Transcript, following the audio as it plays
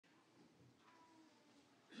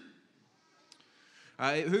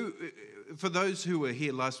For those who were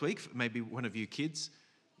here last week, maybe one of you kids,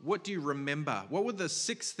 what do you remember? What were the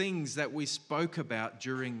 6 things that we spoke about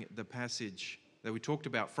during the passage that we talked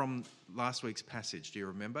about from last week's passage? Do you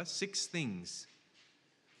remember? 6 things.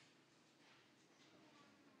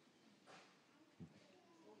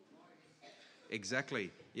 Exactly.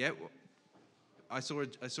 Yeah. I saw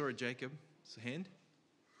a Jacob's hand.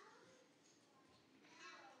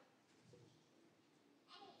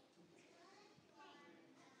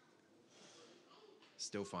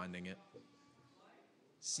 Still finding it.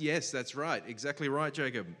 Yes, that's right. Exactly right,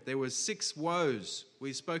 Jacob. There were 6 woes.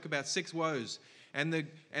 We spoke about 6 woes. And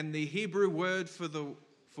the Hebrew word for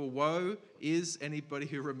woe is, anybody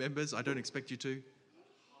who remembers, I don't expect you to.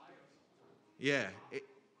 Yeah,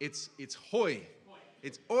 it's hoi.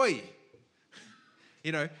 It's oi.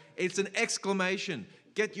 It's an exclamation.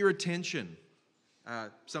 Get your attention.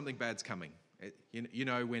 Something bad's coming. When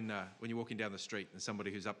you're walking down the street and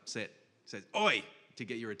somebody who's upset says oi to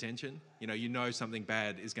get your attention, you know something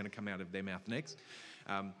bad is going to come out of their mouth next.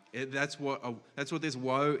 That's what this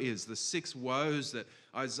woe is. The 6 woes that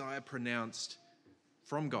Isaiah pronounced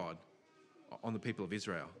from God on the people of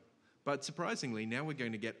Israel. But surprisingly, now we're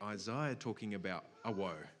going to get Isaiah talking about a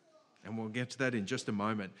woe. And we'll get to that in just a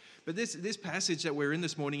moment. But this passage that we're in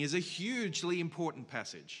this morning is a hugely important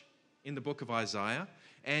passage in the book of Isaiah.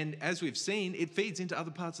 And as we've seen, it feeds into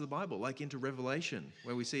other parts of the Bible, like into Revelation,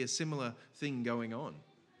 where we see a similar thing going on.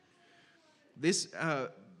 This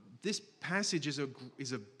passage is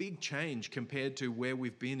a big change compared to where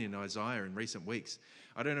we've been in Isaiah in recent weeks.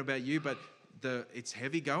 I don't know about you, but it's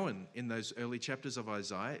heavy going in those early chapters of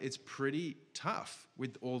Isaiah. It's pretty tough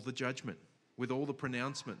with all the judgment, with all the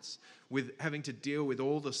pronouncements, with having to deal with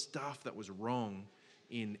all the stuff that was wrong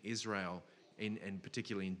in Israel, and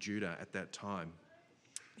particularly in Judah at that time,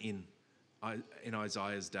 in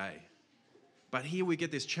Isaiah's day. But here we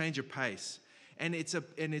get this change of pace, and it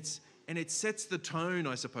sets the tone,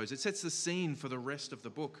 I suppose. It sets the scene for the rest of the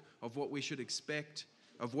book of what we should expect,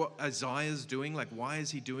 of what Isaiah's doing. Like, why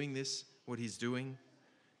is he doing this? What he's doing?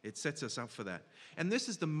 It sets us up for that. And this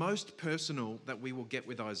is the most personal that we will get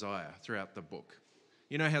with Isaiah throughout the book.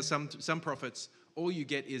 You know how some prophets, all you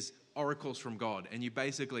get is oracles from God, and you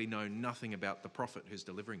basically know nothing about the prophet who's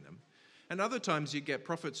delivering them. And other times you get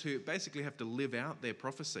prophets who basically have to live out their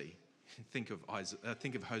prophecy. Think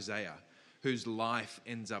of Hosea, whose life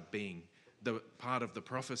ends up being the part of the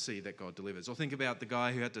prophecy that God delivers. Or think about the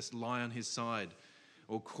guy who had to lie on his side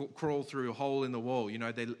or crawl through a hole in the wall.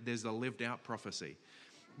 There's the lived out prophecy.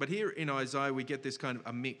 But here in Isaiah, we get this kind of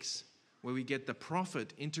a mix where we get the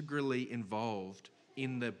prophet integrally involved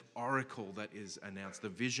in the oracle that is announced, the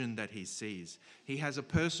vision that he sees. He has a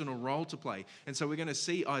personal role to play. And so we're going to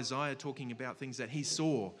see Isaiah talking about things that he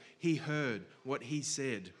saw, he heard, what he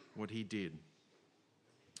said, what he did.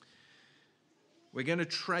 We're going to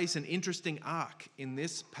trace an interesting arc in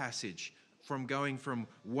this passage from going from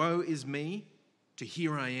woe is me to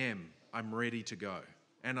here I am, I'm ready to go.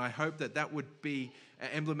 And I hope that would be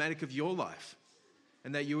emblematic of your life,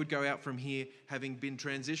 and that you would go out from here having been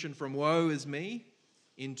transitioned from woe is me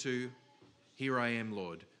into here I am,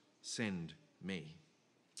 Lord, send me.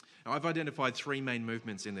 Now, I've identified 3 main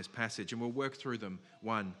movements in this passage, and we'll work through them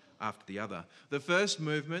one after the other. The first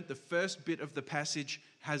movement, the first bit of the passage,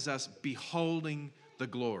 has us beholding the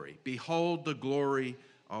glory. Behold the glory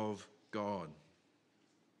of God.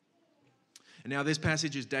 And now this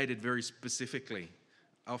passage is dated very specifically.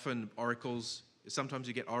 Often sometimes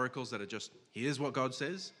you get oracles that are just, here's what God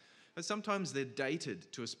says, but sometimes they're dated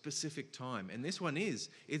to a specific time. And this one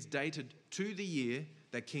it's dated to the year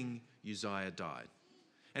that King Uzziah died.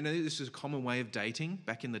 And this is a common way of dating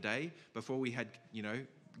back in the day, before we had,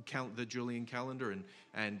 the Julian calendar,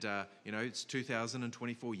 and it's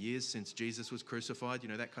 2024 years since Jesus was crucified,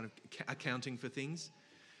 that kind of accounting for things.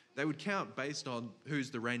 They would count based on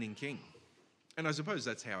who's the reigning king. And I suppose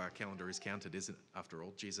that's how our calendar is counted, isn't it? After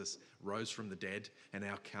all, Jesus rose from the dead, and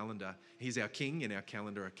he's our king, and our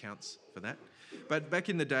calendar accounts for that. But back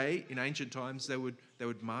in the day, in ancient times, they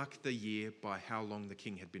would mark the year by how long the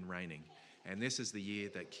king had been reigning. And this is the year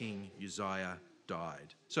that King Uzziah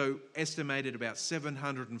died. So estimated about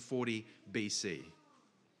 740 BC.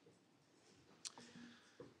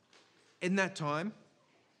 In that time,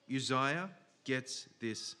 Uzziah gets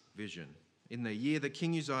this vision. In the year that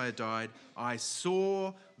King Uzziah died, I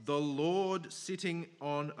saw the Lord sitting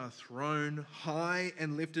on a throne, high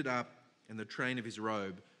and lifted up, and the train of his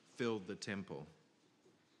robe filled the temple.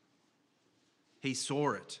 He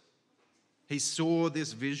saw it. He saw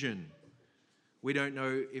this vision. We don't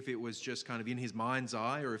know if it was just kind of in his mind's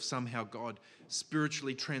eye, or if somehow God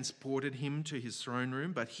spiritually transported him to his throne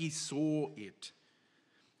room, but he saw it.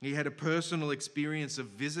 He had a personal experience of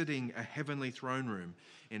visiting a heavenly throne room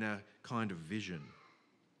in a kind of vision.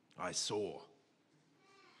 I saw.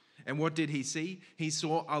 And what did he see? He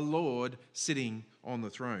saw a Lord sitting on the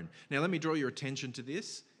throne. Now, let me draw your attention to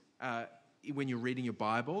this. When you're reading your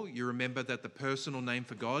Bible, you remember that the personal name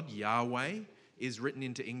for God, Yahweh, is written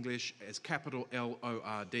into English as capital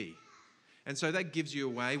L-O-R-D. And so that gives you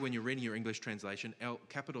away, when you're reading your English translation,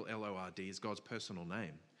 capital L-O-R-D is God's personal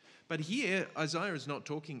name. But here, Isaiah is not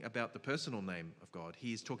talking about the personal name of God.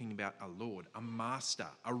 He is talking about a Lord, a master,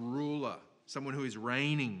 a ruler, someone who is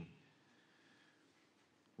reigning.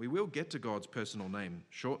 We will get to God's personal name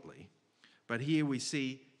shortly, but here we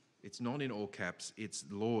see it's not in all caps, it's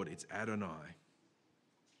Lord, it's Adonai.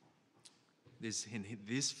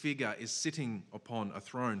 This figure is sitting upon a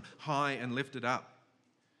throne, high and lifted up.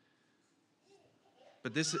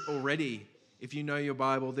 But this already, if you know your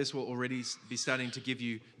Bible, this will already be starting to give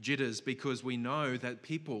you jitters, because we know that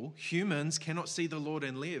people, humans, cannot see the Lord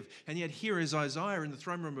and live. And yet here is Isaiah in the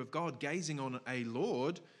throne room of God gazing on a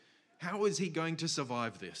Lord. How is he going to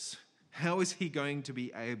survive this? How is he going to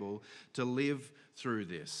be able to live through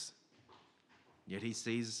this? Yet he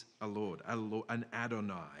sees a Lord, an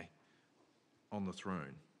Adonai on the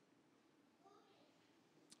throne.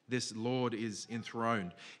 This Lord is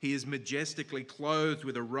enthroned. He is majestically clothed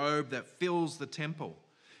with a robe that fills the temple.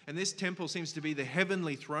 And this temple seems to be the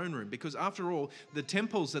heavenly throne room, because after all, the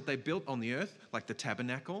temples that they built on the earth, like the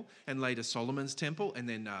tabernacle and later Solomon's temple, and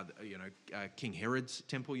then King Herod's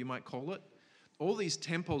temple, you might call it, all these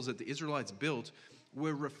temples that the Israelites built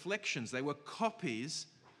were reflections. They were copies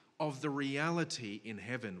of the reality in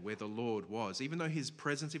heaven where the Lord was. Even though his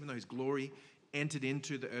presence, even though his glory entered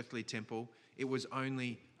into the earthly temple, it was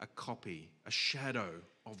only a copy, a shadow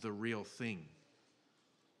of the real thing.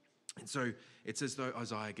 And so it's as though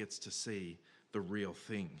Isaiah gets to see the real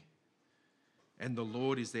thing. And the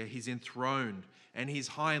Lord is there. He's enthroned and he's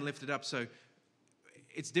high and lifted up. So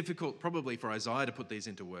it's difficult probably for Isaiah to put these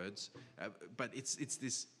into words, but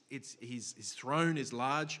his throne is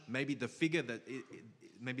large. Maybe the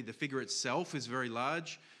figure itself is very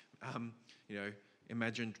large.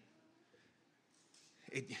 Imagine.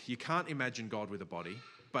 You can't imagine God with a body,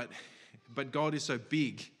 but God is so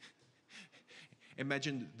big.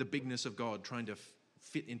 Imagine the bigness of God trying to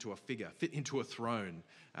fit into a figure, fit into a throne.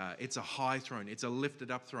 It's a high throne. It's a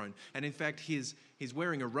lifted up throne. And in fact, he's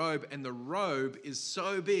wearing a robe, and the robe is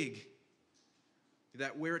so big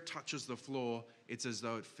that where it touches the floor, it's as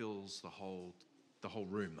though it fills the whole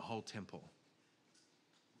room, the whole temple.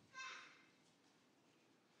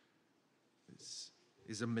 This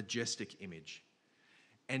is a majestic image.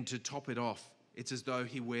 And to top it off, it's as though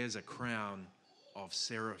he wears a crown of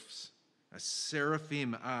seraphs. A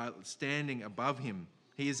seraphim are standing above him.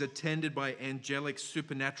 He is attended by angelic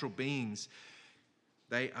supernatural beings.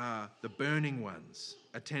 They are the burning ones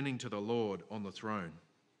attending to the Lord on the throne.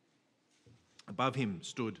 Above him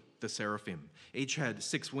stood the seraphim. Each had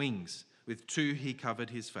 6 wings. With 2 he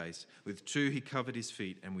covered his face, with 2 he covered his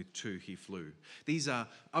feet, and with 2 he flew. These are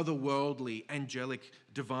otherworldly, angelic,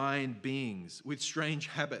 divine beings with strange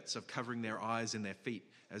habits of covering their eyes and their feet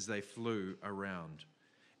as they flew around.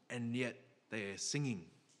 And yet they are singing.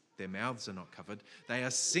 Their mouths are not covered. They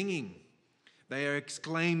are singing. They are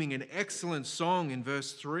exclaiming an excellent song in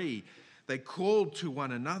verse 3. They called to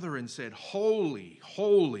one another and said, "Holy,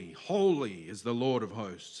 holy, holy is the Lord of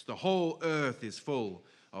hosts. The whole earth is full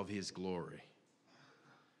of his glory."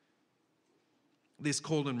 This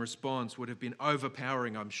call and response would have been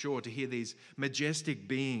overpowering, I'm sure, to hear these majestic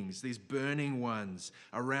beings, these burning ones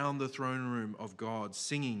around the throne room of God,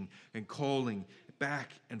 singing and calling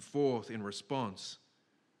back and forth in response,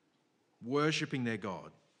 worshipping their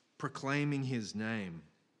God, proclaiming his name.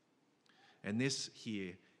 And this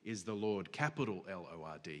here is the Lord, capital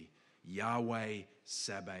L-O-R-D, Yahweh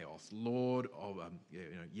Sabaoth, Lord of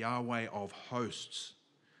Yahweh of hosts,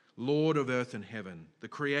 Lord of earth and heaven, the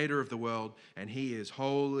creator of the world, and he is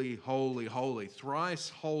holy, holy, holy, thrice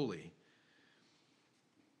holy.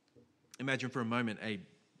 Imagine for a moment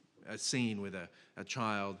a scene with a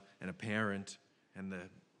child and a parent, and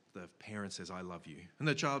the parent says, "I love you." And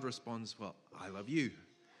the child responds, "Well, I love you."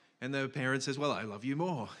 And the parent says, "Well, I love you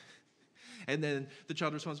more." And then the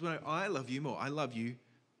child responds, "Well, no, I love you more. I love you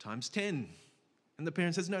times 10. And the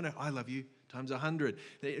parent says, "No, I love you times 100.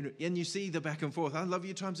 And you see the back and forth. "I love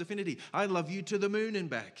you times infinity. I love you to the moon and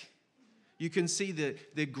back." You can see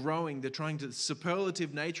that they're growing. They're trying to, the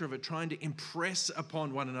superlative nature of it, trying to impress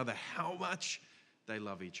upon one another how much they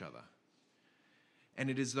love each other. And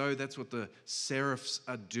it is though that's what the seraphs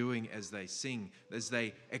are doing as they sing, as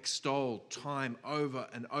they extol time over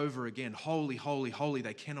and over again. Holy, holy, holy.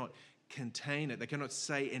 They cannot contain it. They cannot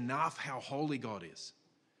say enough how holy God is.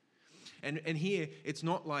 And here, it's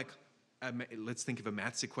not like, let's think of a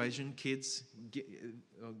maths equation, kids. Get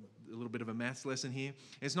a little bit of a maths lesson here.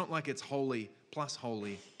 It's not like it's holy plus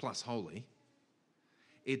holy plus holy.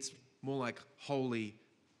 It's more like holy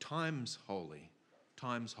times holy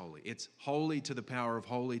times holy. It's holy to the power of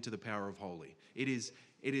holy to the power of holy. It is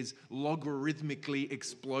logarithmically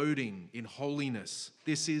exploding in holiness.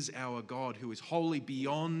 This is our God who is holy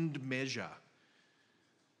beyond measure.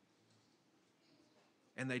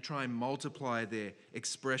 And they try and multiply their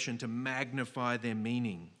expression to magnify their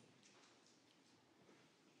meaning.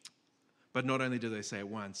 But not only do they say it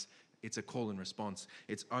once, it's a call and response.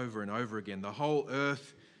 It's over and over again. The whole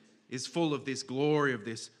earth is full of this glory of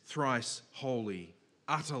this thrice holy,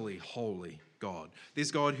 utterly holy God.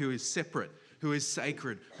 This God who is separate, who is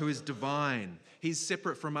sacred, who is divine. He's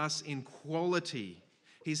separate from us in quality.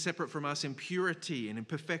 He's separate from us in purity and in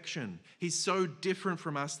perfection. He's so different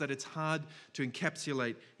from us that it's hard to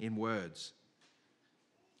encapsulate in words.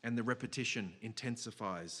 And the repetition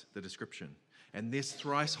intensifies the description. And this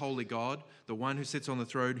thrice holy God, the one who sits on the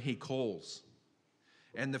throne, he calls.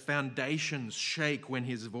 And the foundations shake when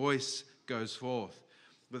his voice goes forth.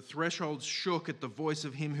 The thresholds shook at the voice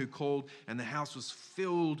of him who called, and the house was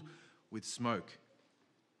filled with smoke.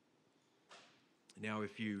 Now,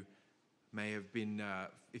 if you may have been,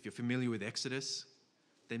 if you're familiar with Exodus,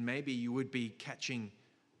 then maybe you would be catching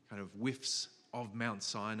kind of whiffs of Mount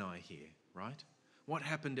Sinai here, right? What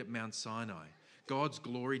happened at Mount Sinai? God's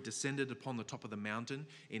glory descended upon the top of the mountain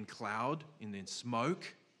in cloud and in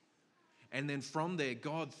smoke. And then from there,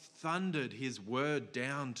 God thundered his word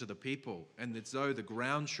down to the people, and it's though the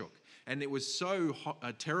ground shook. And it was so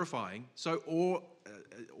terrifying, so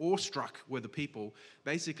awestruck were the people,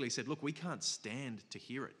 basically said, look, we can't stand to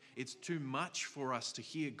hear it. It's too much for us to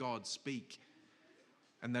hear God speak.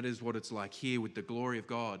 And that is what it's like here with the glory of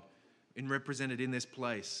God. And represented in this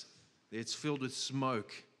place, it's filled with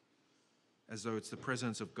smoke, as though it's the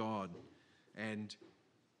presence of God. And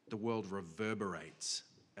the world reverberates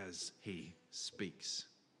as he speaks.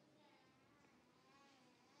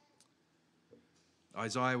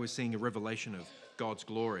 Isaiah was seeing a revelation of God's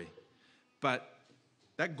glory, but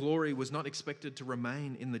that glory was not expected to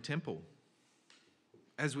remain in the temple.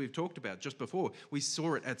 As we've talked about just before, we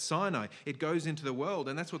saw it at Sinai. It goes into the world,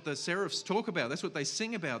 and that's what the seraphs talk about. That's what they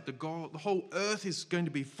sing about. The whole earth is going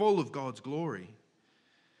to be full of God's glory.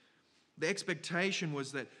 The expectation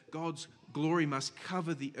was that God's glory must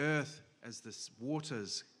cover the earth as the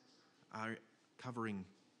waters are covering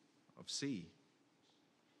of sea.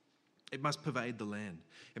 It must pervade the land.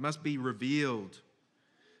 It must be revealed.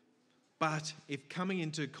 But if coming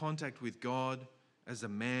into contact with God as a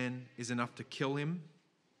man is enough to kill him,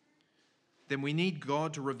 then we need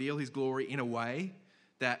God to reveal his glory in a way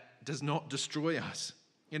that does not destroy us,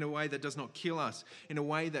 in a way that does not kill us, in a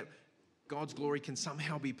way that God's glory can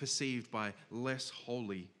somehow be perceived by less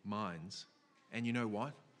holy minds. And you know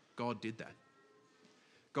what? God did that.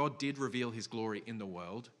 God did reveal his glory in the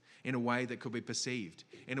world in a way that could be perceived,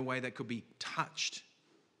 in a way that could be touched.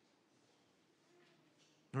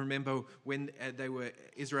 Remember when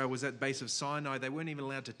Israel was at the base of Sinai, they weren't even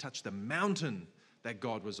allowed to touch the mountain that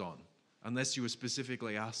God was on, unless you were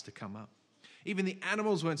specifically asked to come up. Even the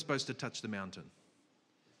animals weren't supposed to touch the mountain.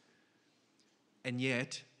 And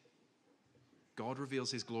yet, God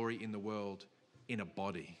reveals his glory in the world in a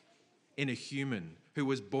body, in a human who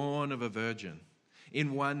was born of a virgin,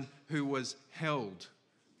 in one who was held,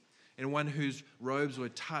 in one whose robes were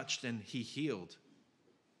touched and he healed,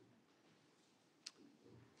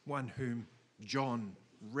 one whom John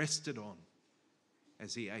rested on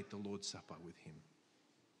as he ate the Lord's Supper with him.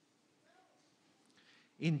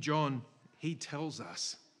 In John, he tells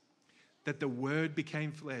us that the Word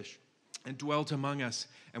became flesh and dwelt among us,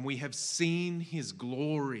 and we have seen his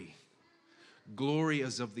glory. Glory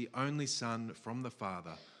as of the only Son from the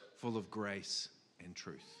Father, full of grace and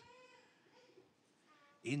truth.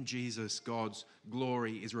 In Jesus, God's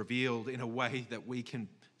glory is revealed in a way that we can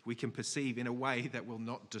perceive, in a way that will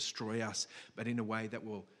not destroy us, but in a way that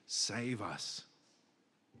will save us.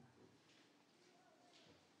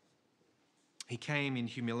 He came in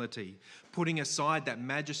humility, putting aside that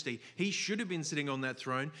majesty. He should have been sitting on that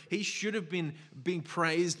throne. He should have been being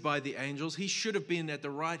praised by the angels. He should have been at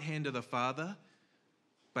the right hand of the Father,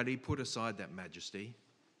 but he put aside that majesty,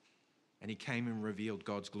 and he came and revealed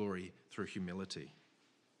God's glory through humility.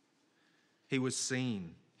 He was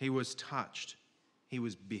seen, he was touched, he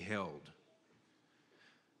was beheld.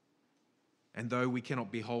 And though we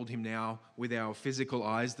cannot behold him now with our physical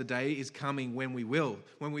eyes, the day is coming when we will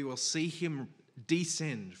see him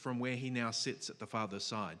descend from where he now sits at the Father's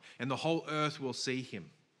side, and the whole earth will see him.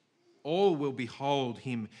 All will behold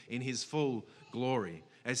him in his full glory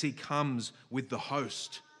as he comes with the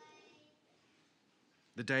host.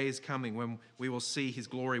 The day is coming when we will see his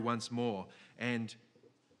glory once more, and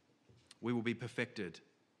we will be perfected.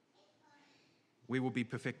 We will be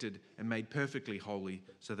perfected and made perfectly holy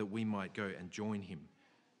so that we might go and join him,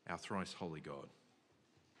 our thrice holy God.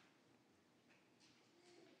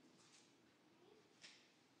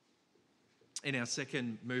 In our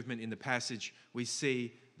second movement in the passage, we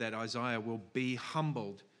see that Isaiah will be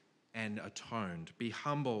humbled and atoned. Be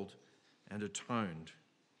humbled and atoned.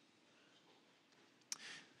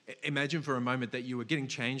 Imagine for a moment that you were getting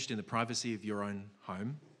changed in the privacy of your own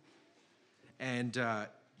home, and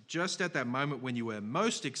just at that moment when you were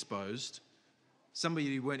most exposed, somebody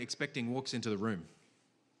you weren't expecting walks into the room.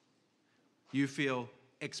 You feel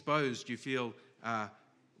exposed. You feel,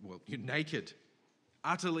 you're naked,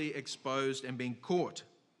 utterly exposed and being caught.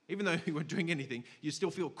 Even though you weren't doing anything, you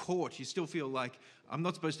still feel caught. You still feel like, I'm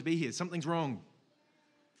not supposed to be here. Something's wrong.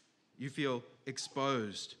 You feel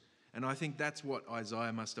exposed. And I think that's what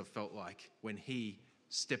Isaiah must have felt like when he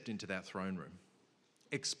stepped into that throne room.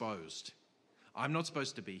 Exposed. I'm not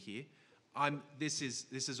supposed to be here. This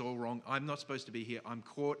is all wrong. I'm not supposed to be here. I'm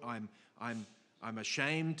caught. I'm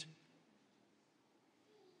ashamed.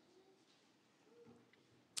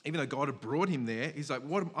 Even though God had brought him there, he's like,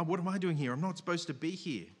 what am I doing here? I'm not supposed to be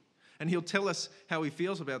here. And he'll tell us how he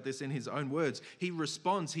feels about this in his own words. He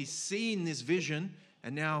responds. He's seen this vision,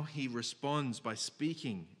 and now he responds by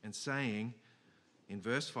speaking and saying, in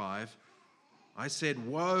verse 5, I said,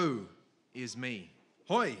 woe is me.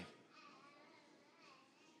 Hoi!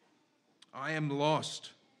 I am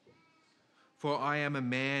lost, for I am a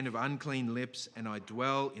man of unclean lips, and I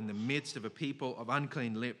dwell in the midst of a people of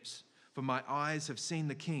unclean lips. For my eyes have seen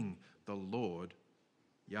the King, the Lord,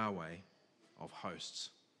 Yahweh of hosts.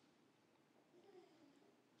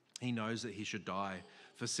 He knows that he should die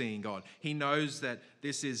for seeing God. He knows that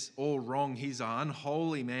this is all wrong. He's an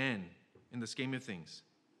unholy man in the scheme of things.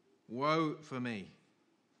 Woe for me.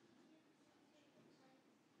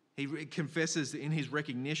 He confesses in his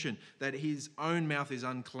recognition that his own mouth is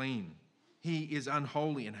unclean. He is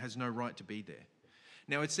unholy and has no right to be there.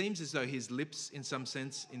 Now, it seems as though his lips, in some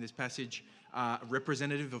sense, in this passage, are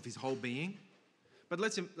representative of his whole being. But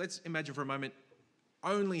let's imagine for a moment,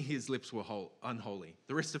 only his lips were unholy.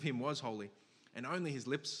 The rest of him was holy, and only his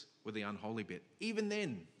lips were the unholy bit. Even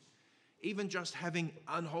then, even just having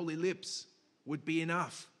unholy lips would be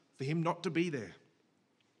enough for him not to be there.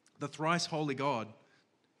 The thrice holy God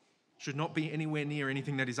should not be anywhere near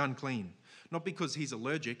anything that is unclean. Not because he's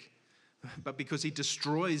allergic, but because he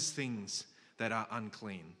destroys things that are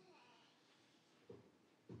unclean.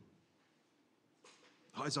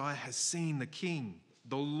 Isaiah has seen the King,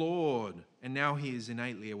 the Lord, and now he is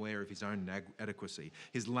innately aware of his own inadequacy,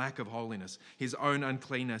 his lack of holiness, his own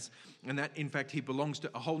uncleanness, and that, in fact, he belongs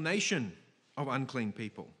to a whole nation of unclean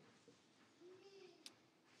people.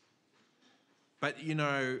 But,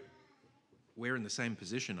 we're in the same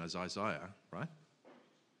position as Isaiah, right?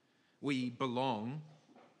 We belong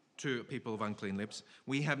to people of unclean lips.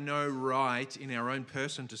 We have no right in our own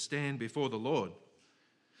person to stand before the Lord.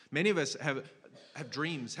 Many of us have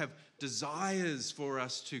dreams, have desires for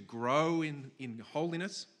us to grow in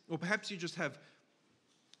holiness, or perhaps you just have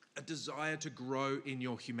a desire to grow in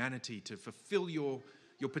your humanity, to fulfill your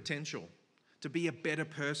potential, to be a better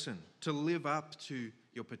person, to live up to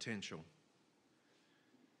your potential.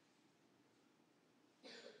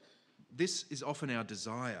 This is often our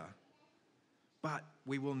desire, but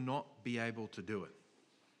we will not be able to do it.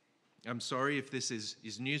 I'm sorry if this is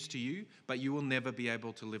news to you, but you will never be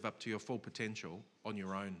able to live up to your full potential on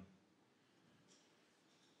your own.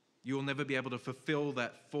 You will never be able to fulfill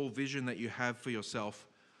that full vision that you have for yourself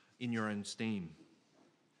in your own steam.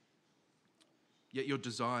 Yet your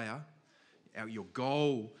desire, your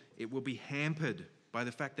goal, it will be hampered by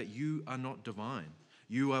the fact that you are not divine.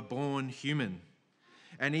 You are born human.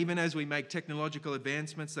 And even as we make technological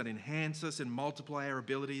advancements that enhance us and multiply our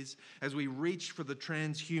abilities, as we reach for the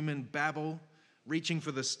transhuman Babel, reaching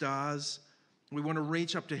for the stars, we want to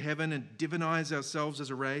reach up to heaven and divinize ourselves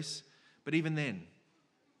as a race. But even then,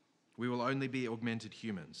 we will only be augmented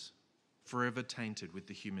humans, forever tainted with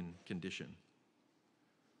the human condition.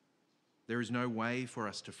 There is no way for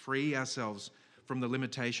us to free ourselves from the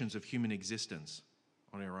limitations of human existence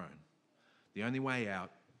on our own. The only way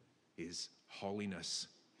out is holiness.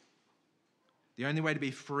 The only way to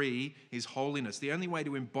be free is holiness. The only way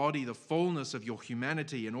to embody the fullness of your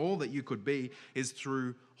humanity and all that you could be is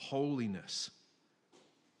through holiness.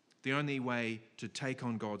 The only way to take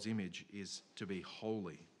on God's image is to be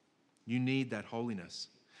holy. You need that holiness.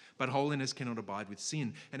 But holiness cannot abide with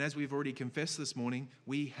sin. And as we've already confessed this morning,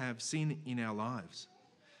 we have sin in our lives.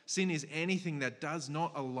 Sin is anything that does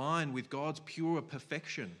not align with God's pure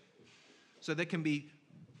perfection. So that can be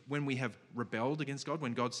when we have rebelled against God,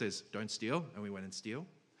 when God says, don't steal, and we went and steal.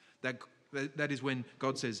 That is when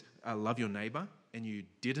God says, love your neighbor, and you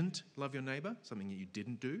didn't love your neighbor, something that you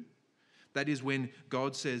didn't do. That is when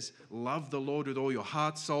God says, love the Lord with all your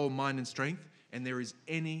heart, soul, mind, and strength, and there is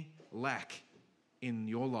any lack in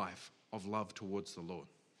your life of love towards the Lord.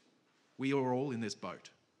 We are all in this boat.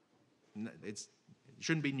 It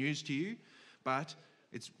shouldn't be news to you, but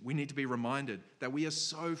we need to be reminded that we are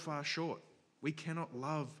so far short. We cannot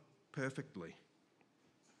love perfectly.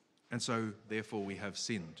 And so, therefore, we have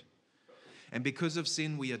sinned. And because of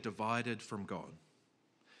sin, we are divided from God.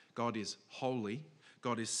 God is holy.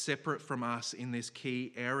 God is separate from us in this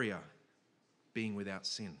key area, being without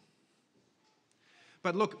sin.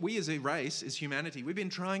 But look, we as a race, as humanity, we've been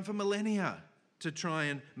trying for millennia to try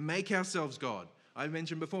and make ourselves God. I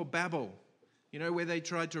mentioned before Babel, where they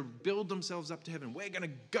tried to build themselves up to heaven. We're going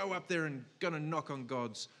to go up there and going to knock on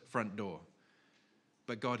God's front door.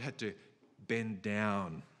 But God had to bend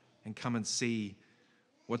down and come and see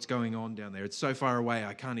what's going on down there. It's so far away,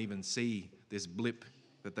 I can't even see this blip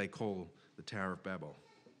that they call the Tower of Babel.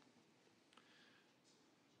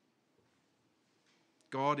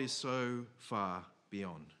 God is so far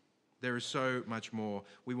beyond. There is so much more.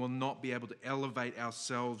 We will not be able to elevate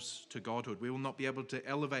ourselves to godhood. We will not be able to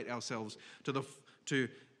elevate ourselves to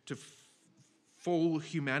full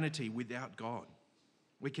humanity without God.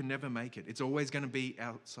 We can never make it. It's always going to be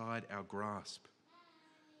outside our grasp.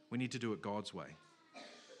 We need to do it God's way.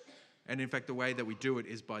 And in fact, the way that we do it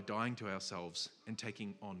is by dying to ourselves and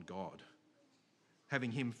taking on God,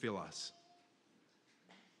 having Him fill us.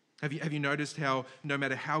 Have you noticed how no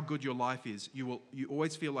matter how good your life is, you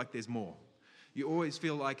always feel like there's more. You always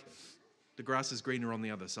feel like the grass is greener on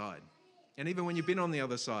the other side. And even when you've been on the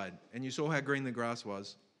other side and you saw how green the grass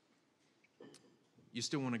was, you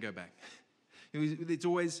still want to go back. It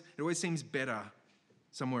always seems better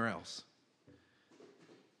somewhere else.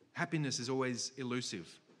 Happiness is always elusive.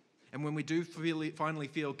 And when we do finally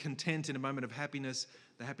feel content in a moment of happiness,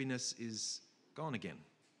 the happiness is gone again.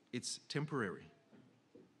 It's temporary.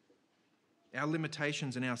 Our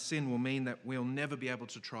limitations and our sin will mean that we'll never be able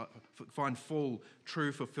to find full,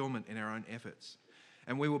 true fulfillment in our own efforts.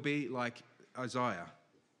 And we will be like Isaiah,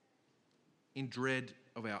 in dread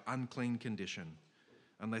of our unclean condition,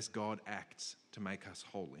 unless God acts to make us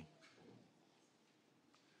holy.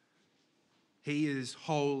 He is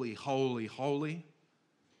holy, holy, holy.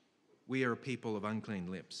 We are a people of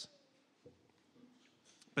unclean lips.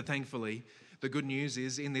 But thankfully, the good news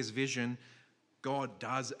is in this vision, God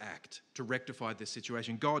does act to rectify this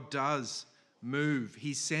situation. God does move.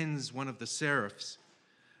 He sends one of the seraphs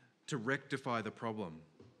to rectify the problem.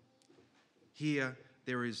 Here,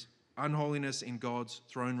 there is unholiness in God's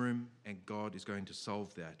throne room, and God is going to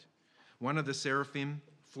solve that. One of the seraphim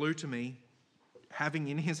flew to me, having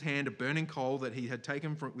in his hand a burning coal that he had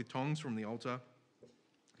taken with tongs from the altar.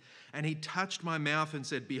 And he touched my mouth and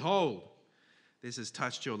said, "Behold, this has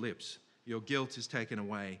touched your lips. Your guilt is taken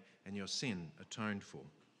away and your sin atoned for."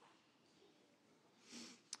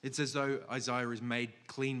 It's as though Isaiah is made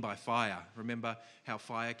clean by fire. Remember how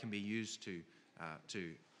fire can be used to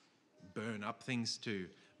burn up things, to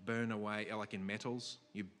burn away, like in metals.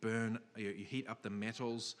 You heat up the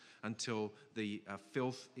metals until the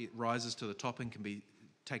filth it rises to the top and can be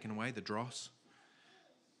taken away, the dross.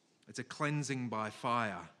 It's a cleansing by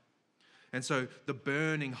fire. And so the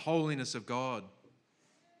burning holiness of God,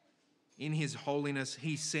 in His holiness,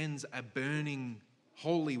 He sends a burning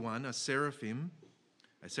holy one, a seraph,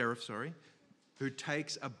 who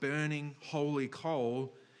takes a burning holy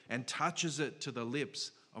coal and touches it to the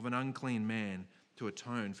lips of an unclean man to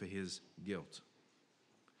atone for his guilt.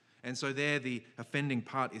 And so there the offending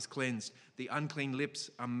part is cleansed. The unclean lips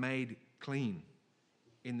are made clean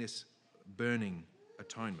in this burning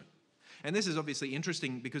atonement. And this is obviously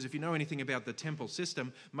interesting because if you know anything about the temple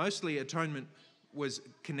system, mostly atonement was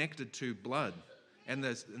connected to blood and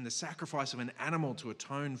the sacrifice of an animal to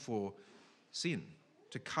atone for sin,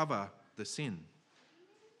 to cover the sin.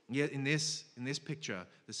 Yet in this picture,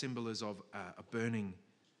 the symbol is of a burning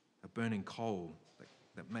coal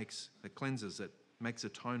that cleanses, that makes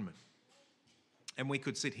atonement. And we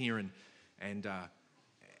could sit here and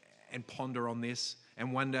ponder on this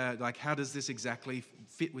and wonder, like, how does this exactly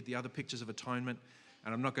fit with the other pictures of atonement?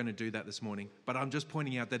 And I'm not going to do that this morning, but I'm just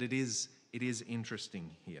pointing out that it is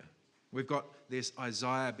interesting here. We've got this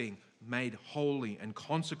Isaiah being made holy and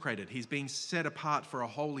consecrated. He's being set apart for a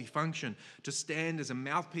holy function, to stand as a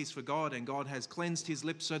mouthpiece for God, and God has cleansed his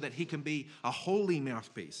lips so that he can be a holy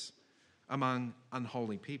mouthpiece among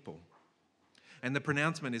unholy people. And the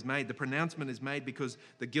pronouncement is made. The pronouncement is made because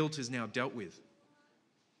the guilt is now dealt with.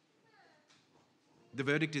 The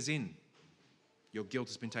verdict is in. Your guilt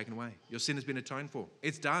has been taken away. Your sin has been atoned for.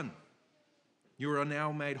 It's done. You are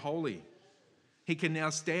now made holy. He can now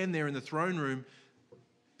stand there in the throne room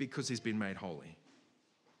because he's been made holy.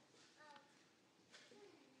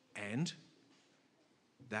 And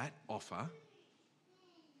that offer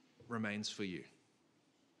remains for you.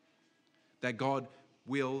 That God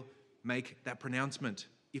will make that pronouncement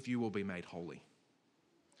if you will be made holy.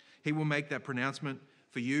 He will make that pronouncement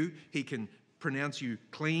for you. He can pronounce you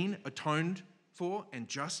clean, atoned for, and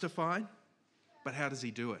justified. But how does he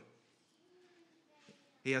do it?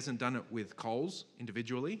 He hasn't done it with coals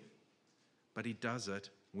individually, but he does it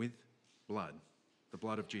with blood, the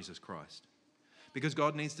blood of Jesus Christ. Because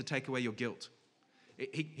God needs to take away your guilt.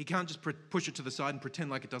 He can't just push it to the side and pretend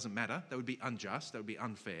like it doesn't matter. That would be unjust. That would be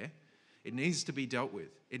unfair. It needs to be dealt with.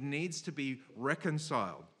 It needs to be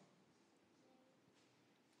reconciled.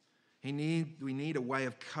 We need a way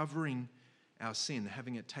of covering our sin,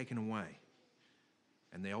 having it taken away.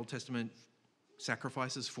 And the Old Testament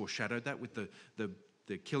sacrifices foreshadowed that with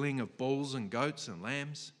the killing of bulls and goats and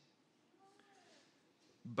lambs.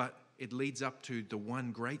 But it leads up to the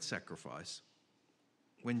one great sacrifice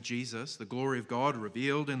when Jesus, the glory of God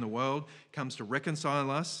revealed in the world, comes to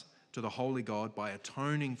reconcile us to the holy God by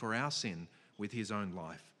atoning for our sin with his own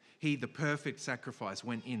life. He, the perfect sacrifice,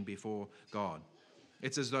 went in before God.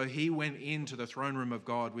 It's as though he went into the throne room of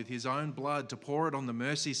God with his own blood to pour it on the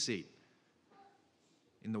mercy seat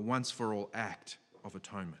in the once-for-all act of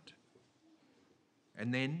atonement.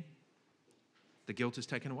 And then the guilt is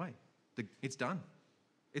taken away. It's done.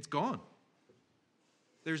 It's gone.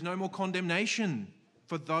 There's no more condemnation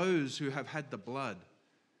for those who have had the blood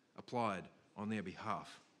applied on their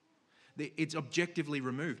behalf. It's objectively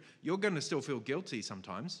removed. You're going to still feel guilty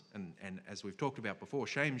sometimes, and as we've talked about before,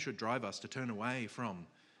 shame should drive us to turn away from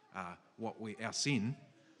our sin.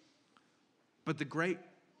 But the great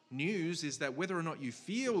news is that whether or not you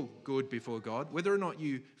feel good before God, whether or not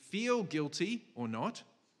you feel guilty or not,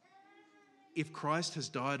 if Christ has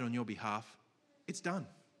died on your behalf, it's done.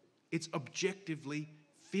 It's objectively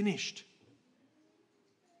finished.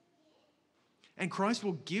 And Christ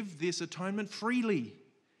will give this atonement freely.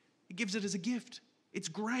 He gives it as a gift. It's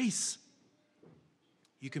grace.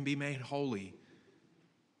 You can be made holy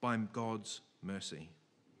by God's mercy.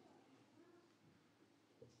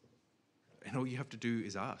 And all you have to do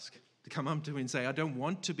is ask, to come up to him and say, I don't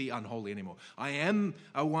want to be unholy anymore. I am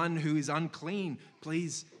a one who is unclean.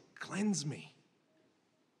 Please cleanse me.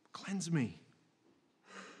 Cleanse me.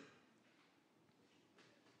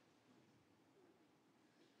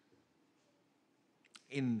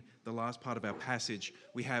 In the last part of our passage,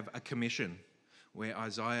 we have a commission where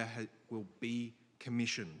Isaiah will be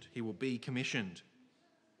commissioned. He will be commissioned.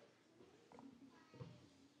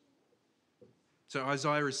 So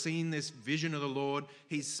Isaiah has seen this vision of the Lord.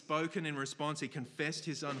 He's spoken in response. He confessed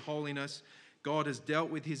his unholiness. God has dealt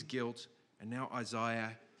with his guilt. And now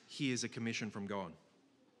Isaiah hears a commission from God.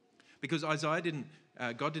 Because God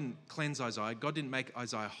didn't cleanse Isaiah. God didn't make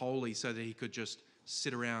Isaiah holy so that he could just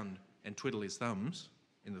sit around and twiddle his thumbs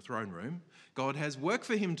in the throne room. God has work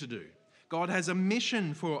for him to do. God has a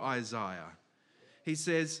mission for Isaiah. He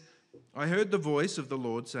says, I heard the voice of the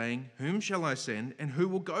Lord saying, whom shall I send and who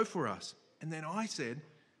will go for us? And then I said,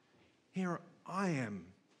 here I am,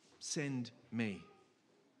 send me.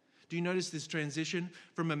 Do you notice this transition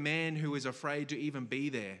from a man who is afraid to even be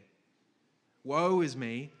there? Woe is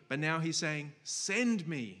me, but now he's saying, send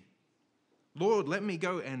me. Lord, let me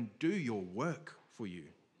go and do your work for you.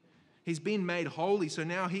 He's been made holy, so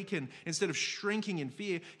now he can, instead of shrinking in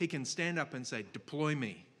fear, he can stand up and say, deploy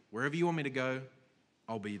me. Wherever you want me to go,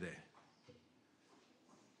 I'll be there.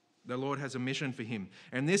 The Lord has a mission for him.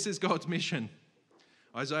 And this is God's mission.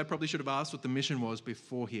 Isaiah probably should have asked what the mission was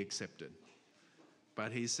before he accepted.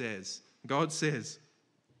 But God says,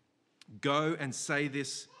 go and say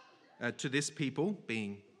this to this people,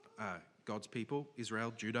 being God's people,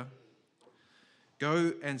 Israel, Judah.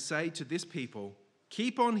 Go and say to this people,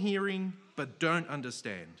 keep on hearing, but don't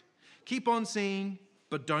understand. Keep on seeing,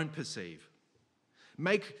 but don't perceive.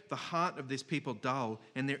 Make the heart of this people dull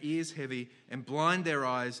and their ears heavy, and blind their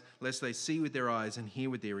eyes, lest they see with their eyes and hear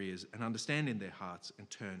with their ears and understand in their hearts and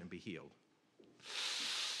turn and be healed.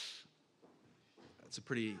 That's a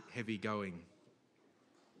pretty heavy-going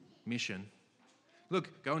mission.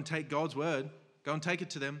 Look, go and take God's word. Go and take it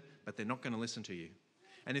to them, but they're not going to listen to you.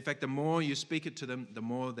 And in fact, the more you speak it to them, the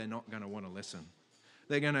more they're not going to want to listen.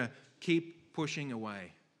 They're going to keep pushing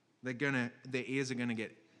away. Their ears are going to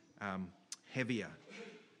get heavier.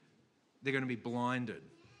 They're going to be blinded.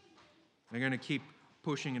 They're going to keep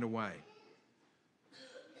pushing it away.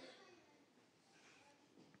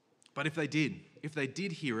 But if they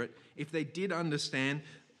did hear it, if they did understand,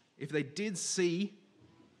 if they did see,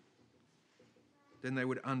 then they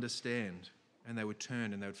would understand and they would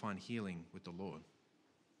turn and they would find healing with the Lord.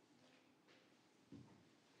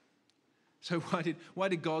 So why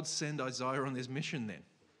did God send Isaiah on this mission then?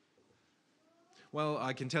 Well,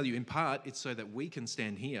 I can tell you in part it's so that we can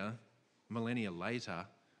stand here millennia later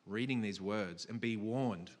reading these words and be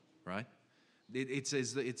warned, right? It's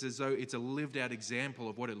as though it's a lived out example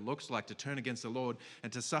of what it looks like to turn against the Lord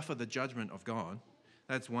and to suffer the judgment of God.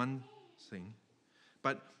 That's one thing.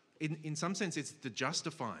 But in some sense it's the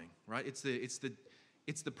justifying, right? It's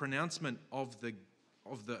the pronouncement of the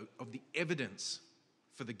evidence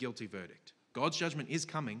for the guilty verdict. God's judgment is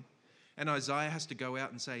coming, and Isaiah has to go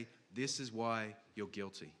out and say, this is why you're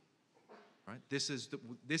guilty. Right? This is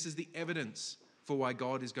the evidence for why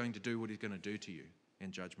God is going to do what he's going to do to you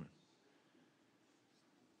in judgment.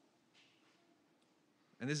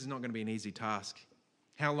 And this is not going to be an easy task.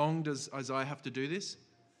 How long does Isaiah have to do this?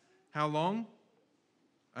 How long?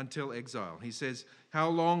 Until exile. He says, how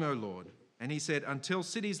long, O Lord? And he said, until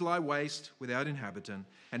cities lie waste without inhabitant,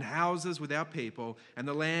 and houses without people, and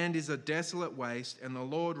the land is a desolate waste, and the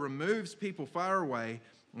Lord removes people far away,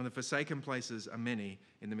 and the forsaken places are many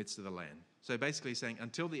in the midst of the land. So basically saying,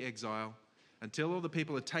 until the exile, until all the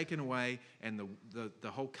people are taken away, and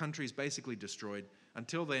the whole country is basically destroyed,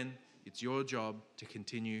 until then, it's your job to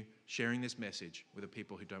continue sharing this message with the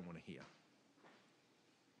people who don't want to hear.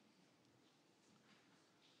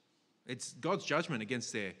 It's God's judgment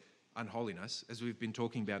against their unholiness, as we've been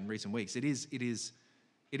talking about in recent weeks. It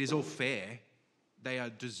is all fair. They are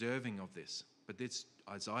deserving of this. But it's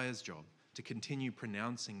Isaiah's job to continue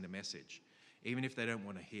pronouncing the message, even if they don't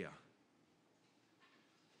want to hear.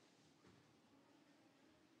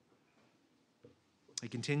 He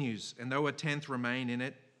continues, and though a tenth remain in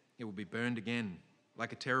it, it will be burned again,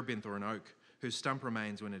 like a terebinth or an oak, whose stump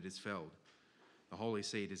remains when it is felled. The holy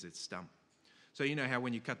seed is its stump. So you know how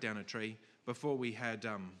when you cut down a tree, before we had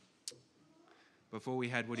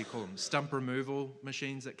what do you call them, stump removal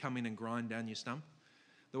machines that come in and grind down your stump.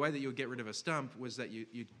 The way that you would get rid of a stump was that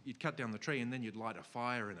you'd cut down the tree and then you'd light a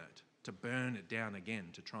fire in it to burn it down again,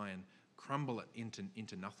 to try and crumble it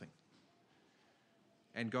into nothing.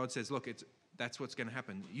 And God says, look, that's what's going to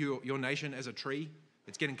happen. Your nation as a tree,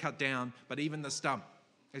 it's getting cut down, but even the stump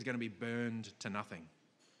is going to be burned to nothing.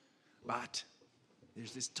 But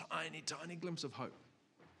there's this tiny, tiny glimpse of hope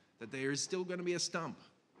that there is still going to be a stump,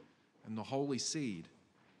 and the holy seed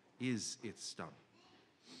is its stump.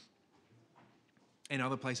 In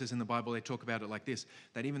other places in the Bible, they talk about it like this,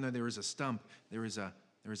 that even though there is a stump, there is a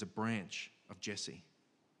branch of Jesse.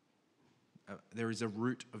 There is a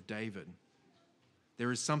root of David.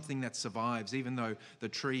 There is something that survives, even though the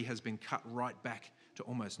tree has been cut right back to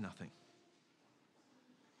almost nothing.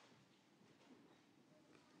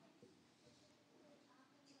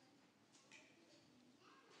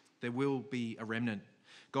 There will be a remnant.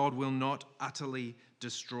 God will not utterly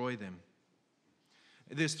destroy them.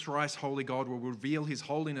 This thrice holy God will reveal his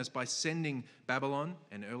holiness by sending Babylon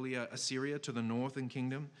and earlier Assyria to the northern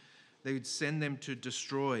kingdom. They would send them to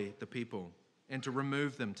destroy the people and to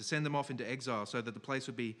remove them, to send them off into exile so that the place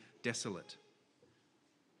would be desolate.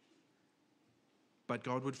 But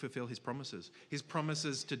God would fulfill his promises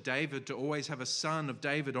to David to always have a son of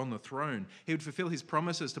David on the throne. He would fulfill his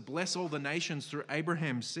promises to bless all the nations through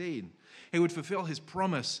Abraham's seed. He would fulfill his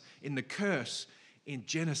promise in the curse in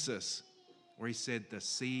Genesis, where he said the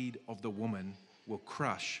seed of the woman will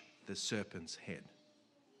crush the serpent's head.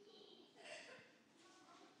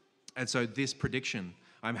 And so this prediction,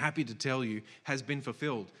 I'm happy to tell you, has been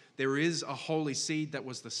fulfilled. There is a holy seed that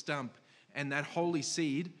was the stump, and that holy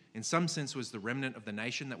seed, in some sense, was the remnant of the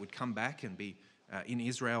nation that would come back and be in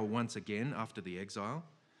Israel once again after the exile.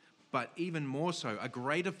 But even more so, a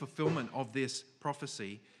greater fulfillment of this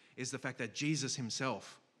prophecy is the fact that Jesus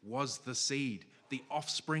himself was the seed, the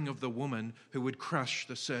offspring of the woman who would crush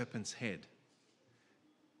the serpent's head.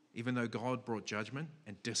 Even though God brought judgment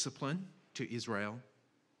and discipline to Israel,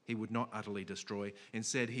 he would not utterly destroy.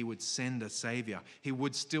 Instead, he would send a savior. He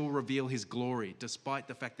would still reveal his glory. Despite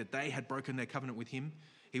the fact that they had broken their covenant with him,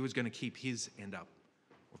 he was going to keep his end up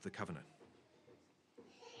of the covenant.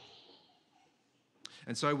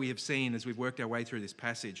 And so we have seen, as we've worked our way through this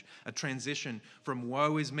passage, a transition from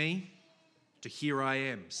woe is me to here I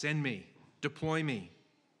am, send me, deploy me.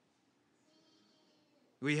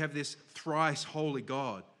 We have this thrice holy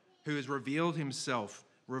God who has revealed himself,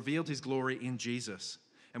 revealed his glory in Jesus.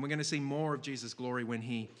 And we're going to see more of Jesus' glory when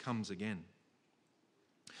he comes again.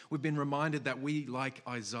 We've been reminded that we, like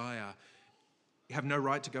Isaiah, have no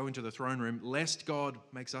right to go into the throne room lest God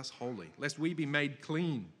makes us holy, lest we be made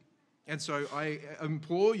clean. And so I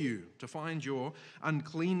implore you to find your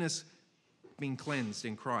uncleanness being cleansed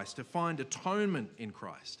in Christ, to find atonement in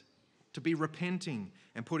Christ, to be repenting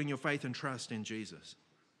and putting your faith and trust in Jesus.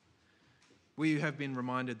 We have been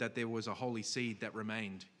reminded that there was a holy seed that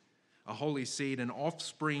remained, a holy seed, an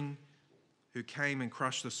offspring who came and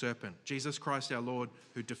crushed the serpent, Jesus Christ our Lord,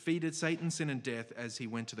 who defeated Satan, sin, and death as he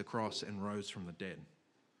went to the cross and rose from the dead.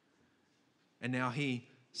 And now he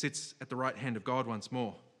sits at the right hand of God once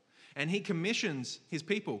more. And he commissions his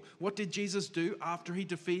people. What did Jesus do after he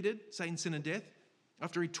defeated Satan, sin, and death?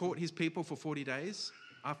 After he taught his people for 40 days,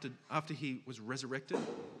 after he was resurrected?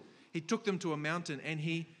 He took them to a mountain and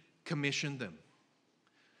he commissioned them.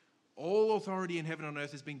 All authority in heaven and on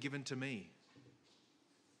earth has been given to me.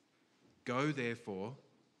 Go, therefore,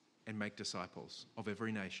 and make disciples of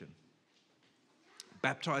every nation,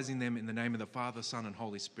 baptizing them in the name of the Father, Son, and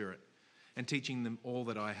Holy Spirit, and teaching them all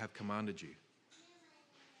that I have commanded you.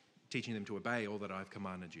 Teaching them to obey all that I have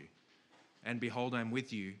commanded you. And behold, I am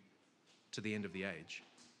with you to the end of the age.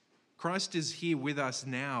 Christ is here with us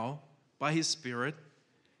now by his Spirit,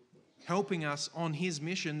 helping us on his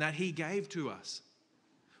mission that he gave to us.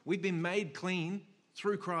 We've been made clean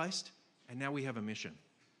through Christ, and now we have a mission.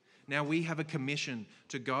 Now we have a commission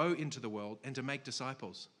to go into the world and to make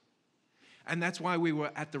disciples. And that's why we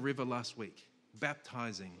were at the river last week,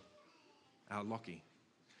 baptizing our Lockie.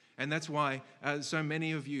 And that's why so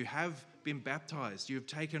many of you have been baptized. You have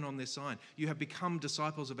taken on this sign. You have become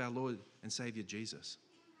disciples of our Lord and Savior Jesus.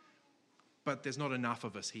 But there's not enough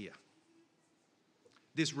of us here.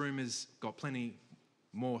 This room has got plenty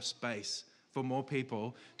more space for more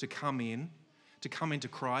people to come into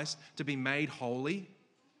Christ, to be made holy.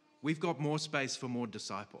 We've got more space for more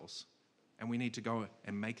disciples, and we need to go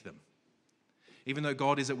and make them. Even though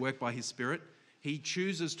God is at work by his Spirit, he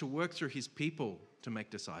chooses to work through his people to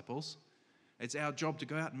make disciples. It's our job to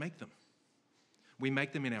go out and make them. We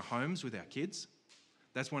make them in our homes with our kids.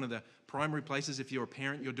 That's one of the primary places, if you're a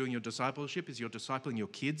parent, you're doing your discipleship, is you're discipling your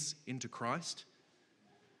kids into Christ.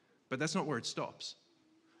 But that's not where it stops.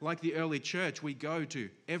 Like the early church, we go to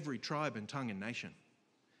every tribe and tongue and nation,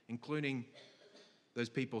 including those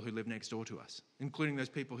people who live next door to us, including those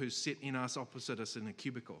people who sit in us, opposite us in a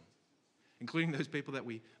cubicle, including those people that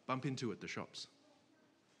we bump into at the shops.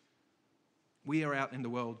 We are out in the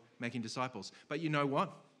world making disciples. But you know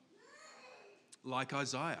what? Like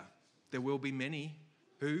Isaiah, there will be many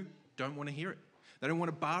who don't want to hear it. They don't want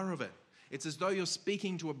a bar of it. It's as though you're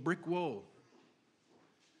speaking to a brick wall.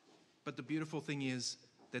 But the beautiful thing is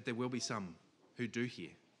that there will be some who do hear.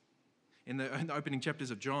 In the opening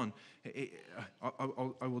chapters of John,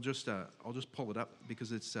 I'll just pull it up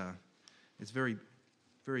because it's very,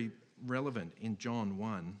 very relevant in John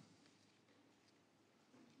 1.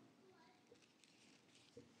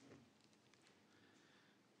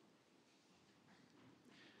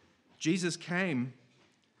 Jesus came,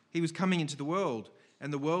 he was coming into the world,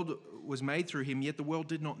 and the world was made through him, yet the world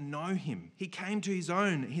did not know him. He came to his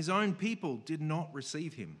own people did not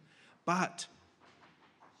receive him. But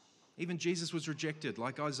even Jesus was rejected,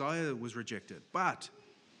 like Isaiah was rejected. But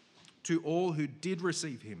to all who did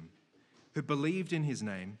receive him, who believed in his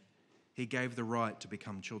name, he gave the right to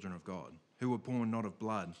become children of God, who were born not of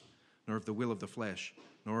blood, nor of the will of the flesh,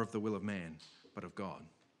 nor of the will of man, but of God.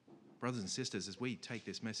 Brothers and sisters, as we take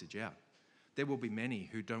this message out, there will be many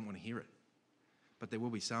who don't want to hear it, but there will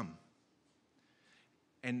be some.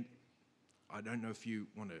 And I don't know if you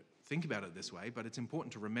want to think about it this way, but it's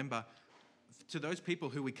important to remember, to those people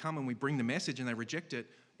who we come and we bring the message and they reject it,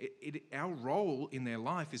 our role in their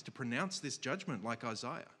life is to pronounce this judgment like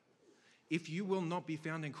Isaiah. If you will not be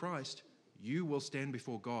found in Christ, you will stand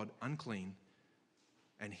before God unclean,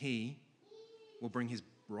 and he will bring his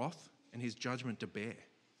wrath and his judgment to bear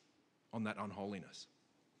on that unholiness.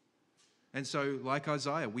 And so, like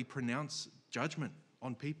Isaiah, we pronounce judgment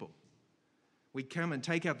on people. We come and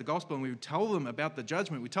take out the gospel and we tell them about the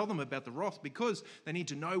judgment. We tell them about the wrath because they need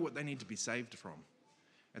to know what they need to be saved from.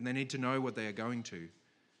 And they need to know what they are going to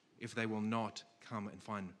if they will not come and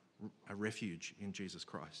find a refuge in Jesus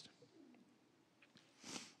Christ.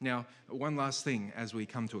 Now, one last thing as we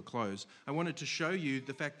come to a close. I wanted to show you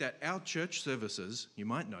the fact that our church services, you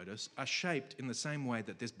might notice, are shaped in the same way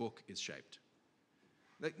that this book is shaped.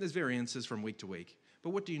 There's variances from week to week. But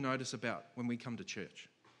what do you notice about when we come to church?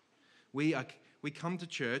 We come to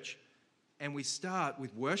church And we start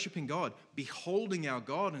with worshiping God, beholding our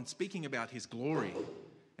God and speaking about his glory.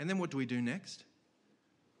 And then what do we do next?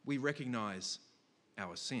 We recognize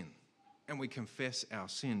our sin and we confess our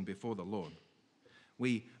sin before the Lord.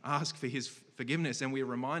 We ask for his forgiveness, and we are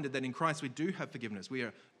reminded that in Christ we do have forgiveness. We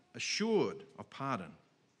are assured of pardon.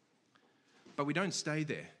 But we don't stay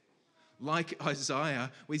there. Like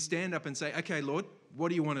Isaiah, we stand up and say, okay, Lord, what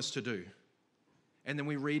do you want us to do? And then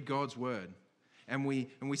we read God's word, and we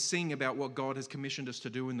sing about what God has commissioned us to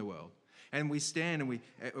do in the world. And we stand and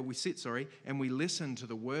we sit, and we listen to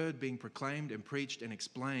the word being proclaimed and preached and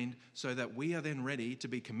explained, so that we are then ready to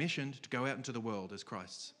be commissioned to go out into the world as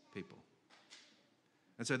Christ's people.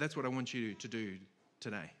 And so that's what I want you to do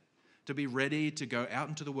today, to be ready to go out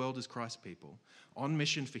into the world as Christ's people, on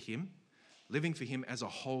mission for him, living for him as a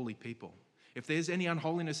holy people. If there's any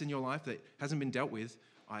unholiness in your life that hasn't been dealt with,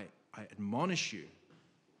 I admonish you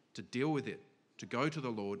to deal with it, to go to the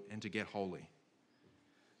Lord and to get holy.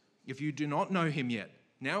 If you do not know him yet,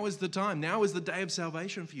 now is the time. Now is the day of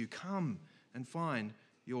salvation for you. Come and find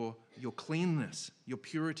your cleanness, your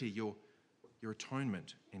purity, your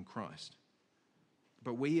atonement in Christ.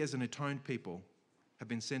 But we as an atoned people have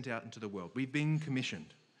been sent out into the world. We've been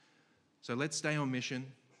commissioned. So let's stay on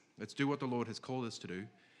mission. Let's do what the Lord has called us to do.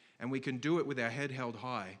 And we can do it with our head held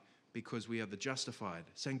high because we are the justified,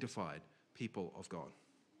 sanctified people of God.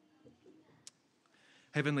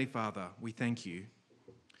 Heavenly Father, we thank you.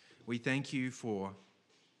 We thank you for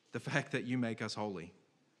the fact that you make us holy.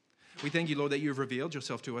 We thank you, Lord, that you've revealed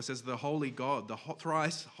yourself to us as the holy God, the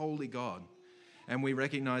thrice holy God. And we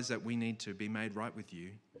recognize that we need to be made right with you,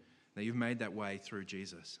 that you've made that way through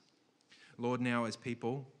Jesus. Lord, now as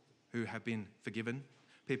people who have been forgiven,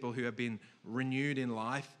 people who have been renewed in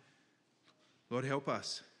life, Lord, help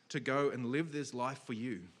us to go and live this life for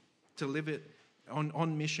you, to live it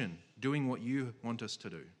on mission, doing what you want us to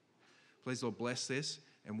do. Please, Lord, bless this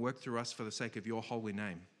and work through us for the sake of your holy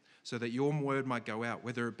name, so that your word might go out,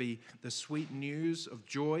 whether it be the sweet news of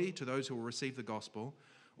joy to those who will receive the gospel,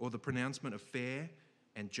 or the pronouncement of fair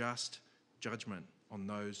and just judgment on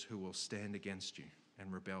those who will stand against you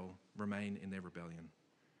and remain in their rebellion.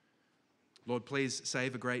 Lord, please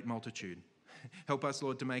save a great multitude. Help us,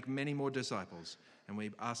 Lord, to make many more disciples. And we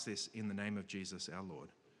ask this in the name of Jesus, our Lord.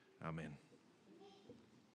 Amen.